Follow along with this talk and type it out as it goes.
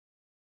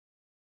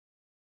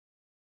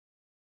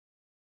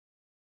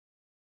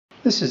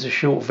This is a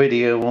short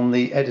video on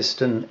the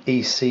Eddystone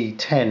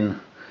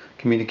EC10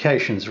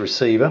 communications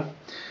receiver.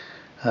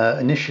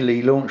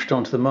 Initially launched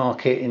onto the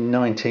market in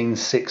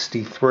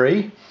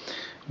 1963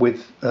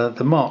 with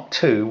the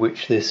Mark II,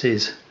 which this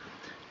is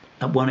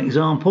one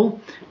example,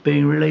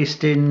 being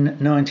released in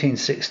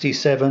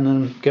 1967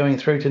 and going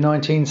through to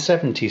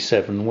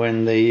 1977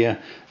 when the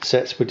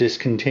sets were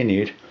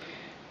discontinued.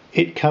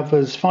 It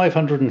covers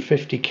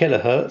 550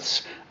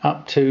 kilohertz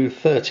up to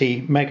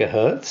 30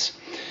 megahertz.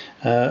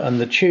 And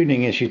the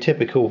tuning is your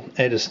typical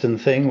Eddystone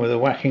thing with a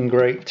whacking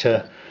great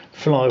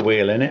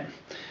flywheel in it,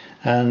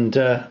 and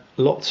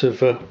lots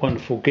of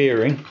wonderful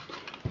gearing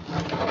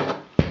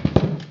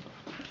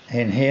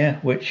in here,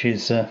 which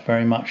is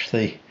very much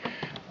the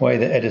way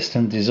that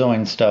Eddystone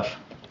designed stuff.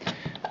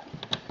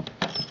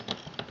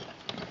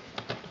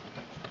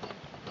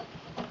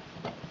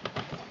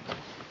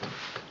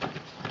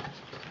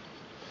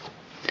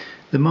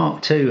 The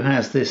Mark II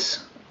has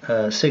this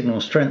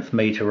signal strength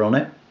meter on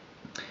it,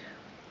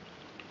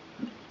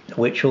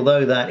 which,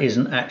 although that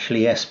isn't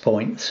actually S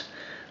points,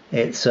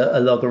 it's a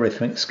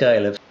logarithmic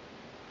scale of.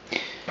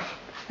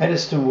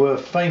 Eddystone were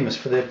famous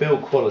for their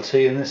build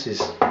quality, and this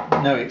is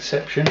no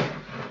exception.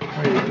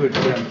 Really good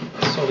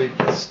solid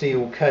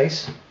steel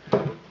case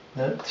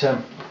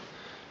that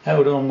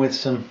held on with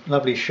some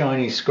lovely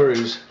shiny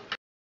screws.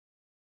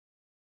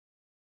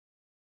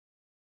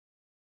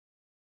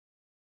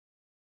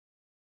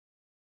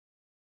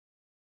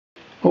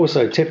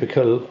 Also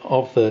typical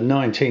of the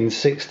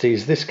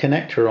 1960s, this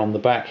connector on the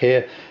back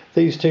here,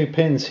 these two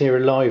pins here are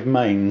live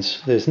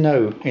mains. There's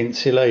no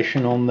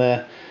insulation on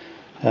there,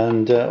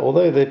 and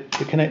although the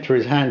connector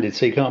is handed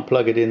so you can't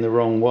plug it in the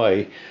wrong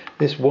way,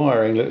 this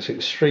wiring looks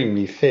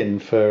extremely thin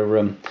for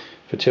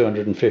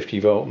 250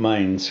 volt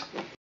mains.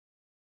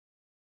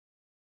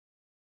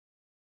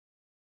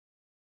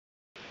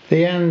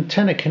 The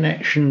antenna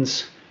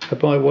connections are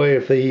by way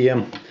of this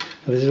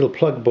little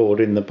plug board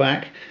in the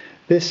back.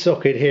 This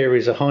socket here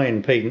is a high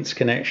impedance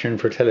connection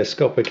for a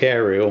telescopic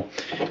aerial.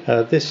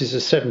 This is a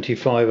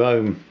 75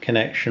 ohm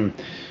connection.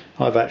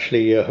 I've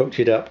actually hooked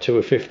it up to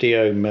a 50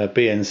 ohm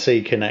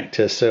BNC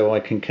connector so I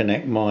can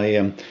connect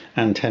my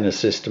antenna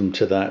system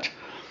to that.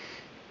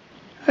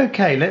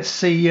 Okay, let's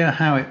see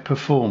how it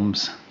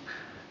performs.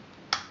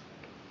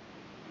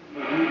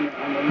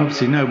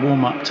 Obviously no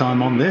warm-up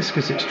time on this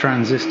because it's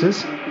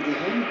transistors.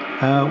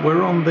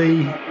 We're on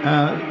the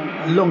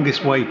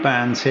longest wave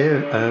bands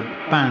here,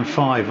 band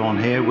 5 on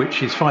here,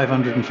 which is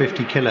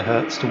 550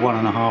 kilohertz to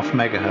 1.5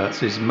 megahertz.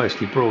 These are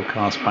mostly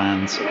broadcast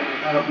bands.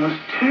 Was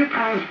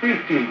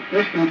 £2.50.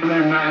 Listen to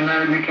them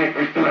now,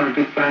 they still have a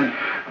good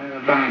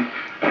band.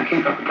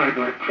 Keep up the great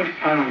work. Chris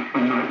Harold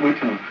from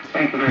Whittle.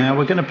 Thank you very much. Now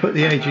we're going to put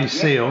the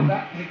AGC on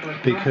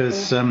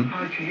because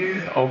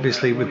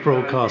obviously with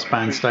broadcast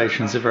band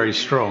stations they're very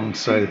strong,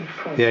 so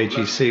the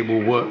AGC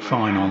will work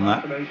fine on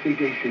that.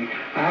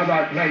 How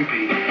about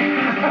maybe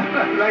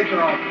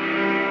later on?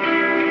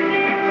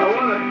 I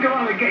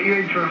want to get you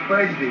into a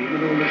frenzy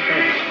with all the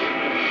sets.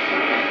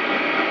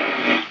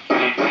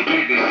 To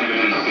get this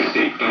evidence to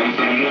stick, I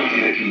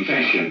wanted a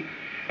confession,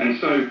 and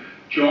so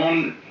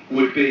John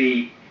would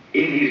be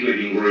in his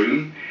living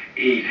room.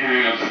 He'd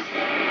have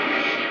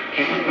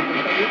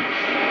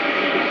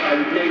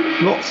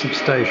lots of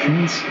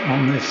stations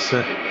on this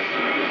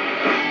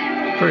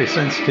very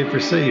sensitive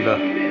receiver.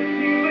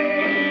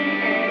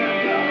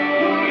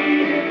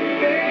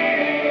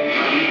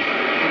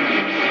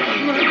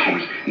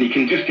 And you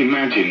can just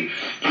imagine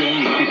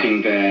John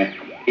sitting there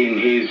in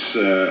his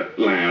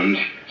lounge,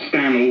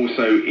 Stan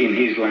also in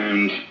his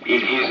lounge,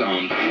 in his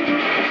arms.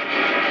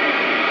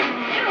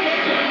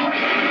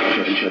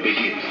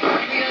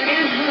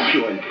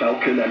 Join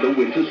Falcon and the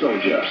Winter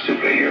Soldier.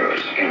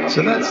 Superheroes.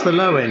 So that's the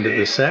low end of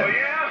the set.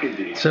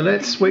 So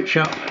let's switch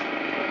up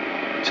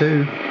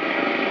to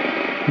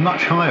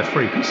much higher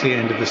frequency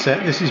end of the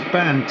set. This is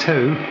band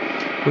 2,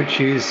 which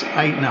is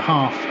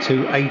 8.5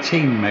 to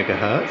 18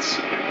 megahertz.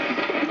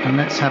 And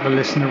let's have a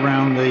listen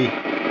around the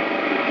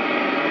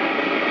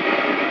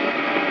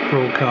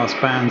broadcast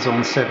bands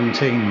on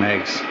 17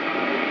 megs.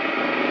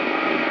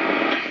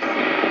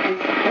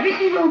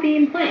 Everything will be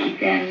in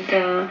place, and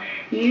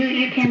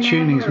you can. The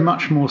tuning's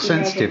much more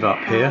sensitive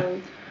up here,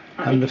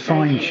 and the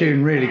fine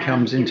tune really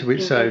comes into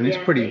its own. It's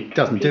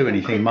doesn't do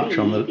anything much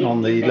on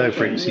the low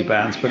frequency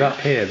bands, but up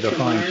here the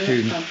fine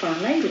tune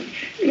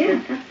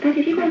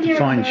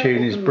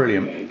is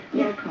brilliant.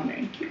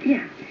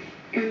 Yeah,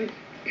 and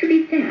to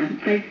be fair,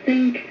 I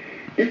think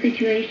the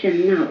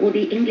situation now, or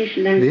the English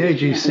language.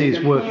 The AGC is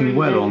working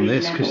well on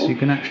this because you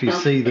can actually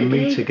see the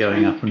meter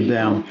going up and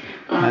down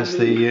as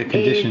the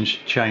conditions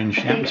change,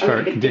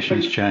 atmospheric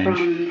conditions change.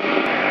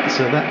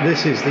 So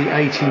this is the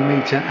 80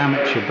 meter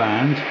amateur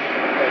band.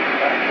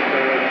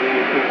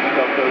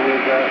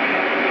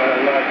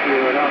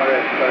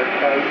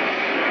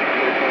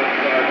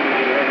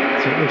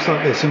 So it looks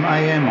like there's some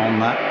AM on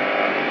that.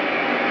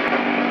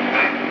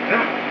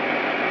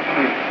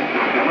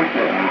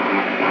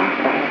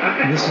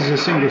 This is a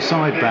single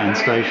sideband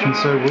station,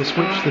 so we'll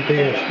switch the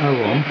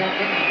BFO on.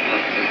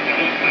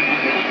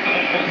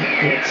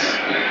 It's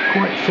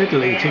quite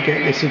fiddly to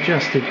get this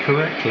adjusted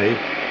correctly.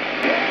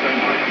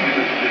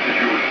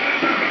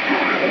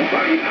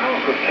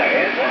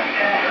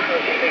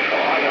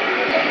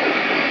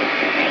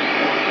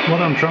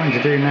 What I'm trying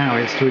to do now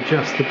is to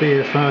adjust the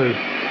BFO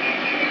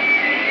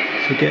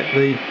to get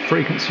the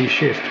frequency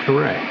shift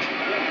correct.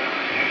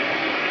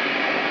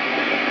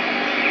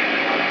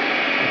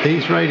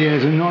 These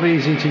radios are not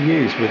easy to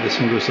use with a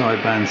single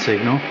sideband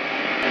signal. I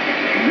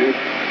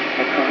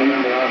can't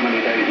remember how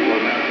many days it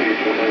was now, 3 or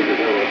 4 days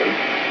ago, I think.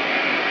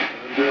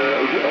 And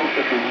I was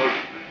also from work.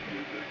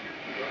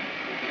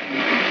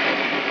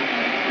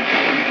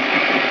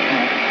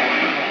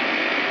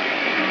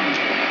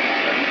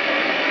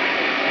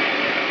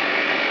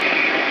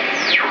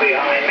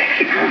 Behind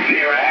Mexico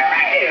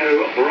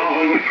 0,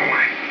 Bravo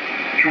calling.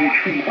 George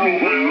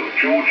Bravo,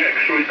 George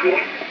X-ray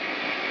calling.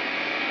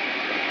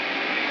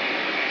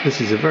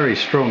 This is a very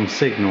strong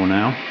signal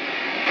now.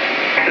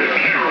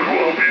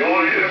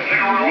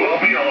 M0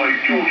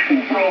 LBI, George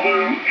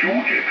Bravo,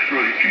 George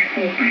X-ray,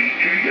 G4B,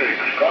 GX.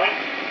 Calling.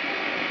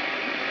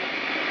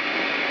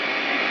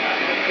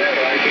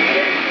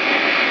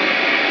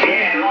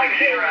 Yeah, Mike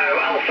 0,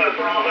 Alpha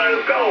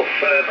Bravo, Golf.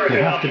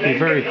 You have to be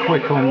very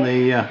quick on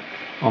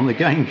the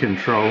gain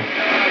control.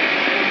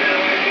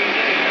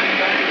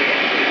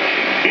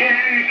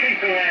 Yeah,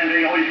 keeping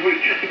handy. I was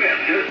just about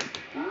to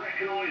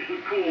recognise the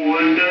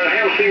call. And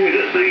how's things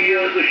at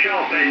the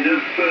sharp end?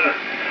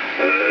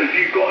 Have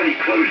you got any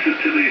closer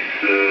to this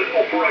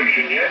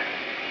operation yet?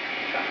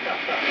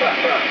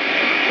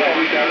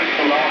 Sorry, Derek,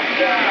 for last.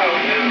 No.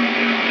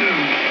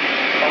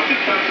 I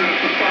just had to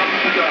confirm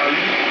today.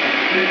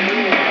 In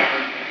your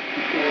hand,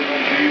 it's going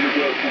on to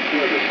Universal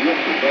Credit.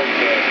 Lots of those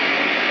there.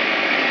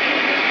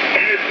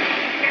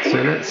 So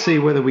let's see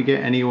whether we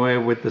get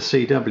anywhere with the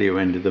CW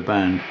end of the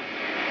band.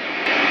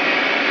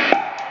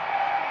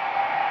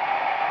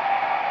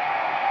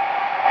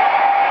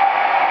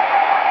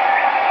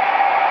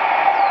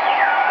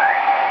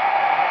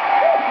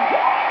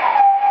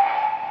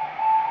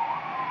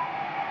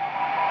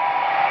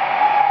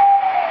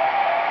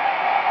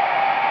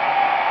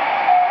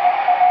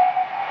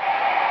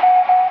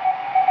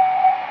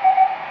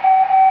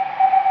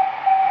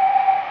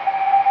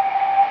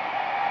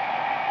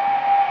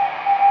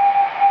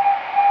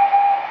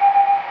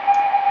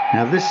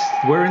 Now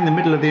we're in the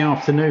middle of the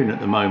afternoon at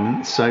the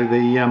moment, so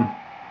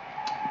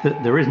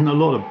there isn't a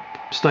lot of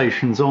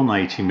stations on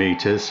 80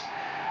 meters.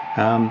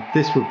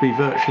 This would be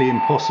virtually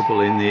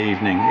impossible in the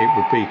evening. It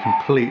would be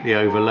completely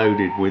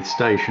overloaded with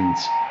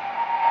stations.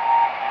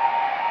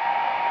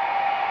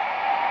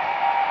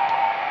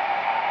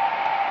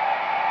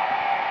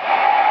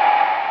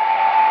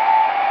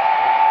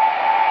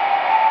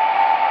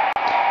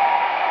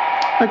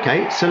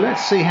 Okay, so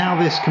let's see how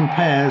this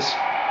compares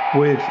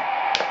with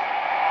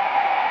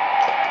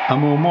a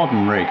more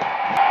modern rig.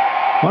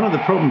 One of the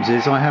problems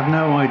is I have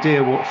no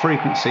idea what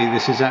frequency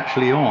this is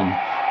actually on.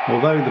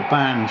 Although the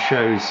band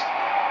shows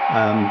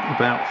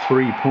about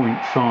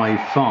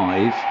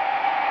 3.55,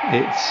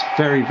 it's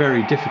very,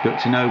 very difficult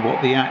to know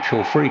what the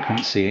actual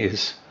frequency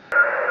is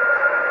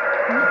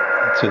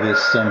to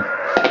this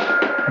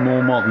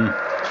more modern.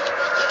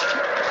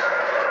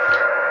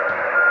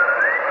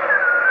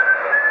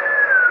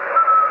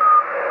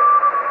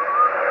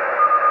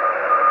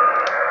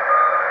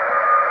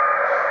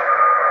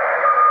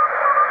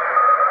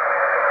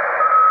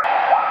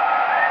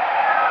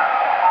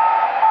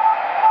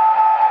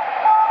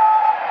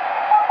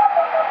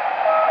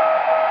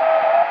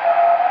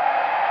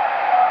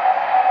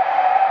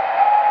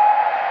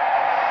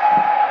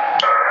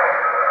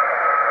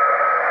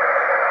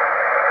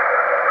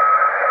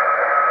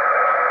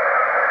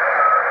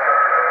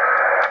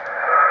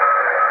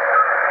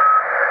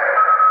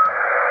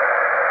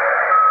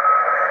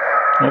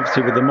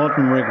 Obviously with the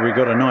modern rig we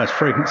got a nice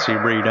frequency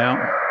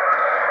readout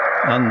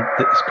and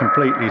it's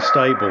completely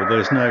stable,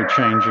 there's no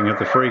changing of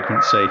the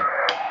frequency,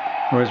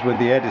 whereas with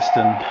the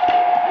Eddystone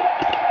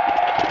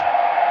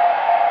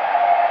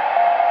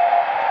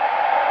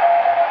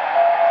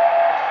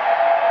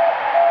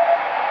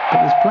but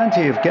there's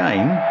plenty of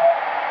gain.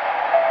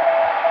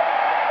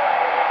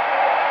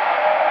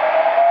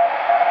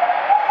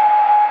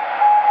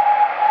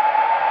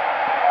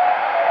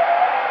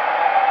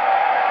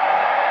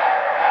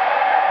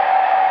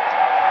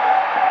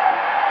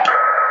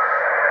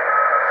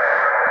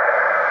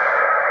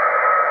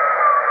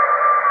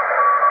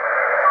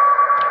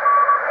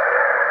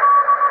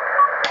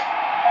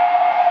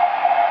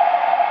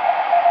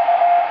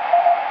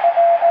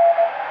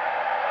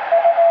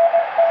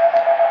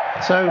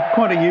 So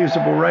quite a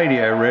usable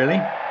radio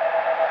really.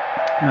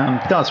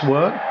 Does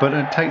work, but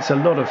it takes a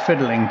lot of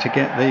fiddling to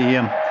get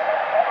the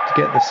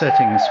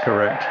settings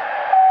correct.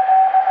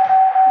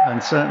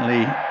 And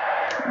certainly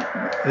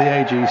the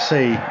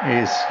AGC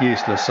is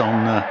useless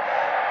on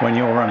when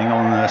you're running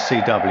on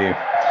CW.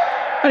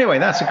 Anyway,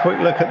 that's a quick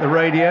look at the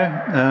radio.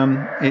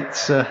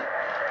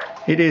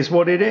 It is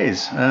what it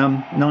is.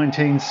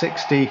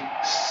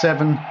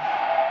 1967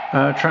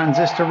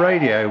 transistor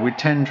radio with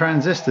 10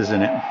 transistors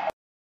in it.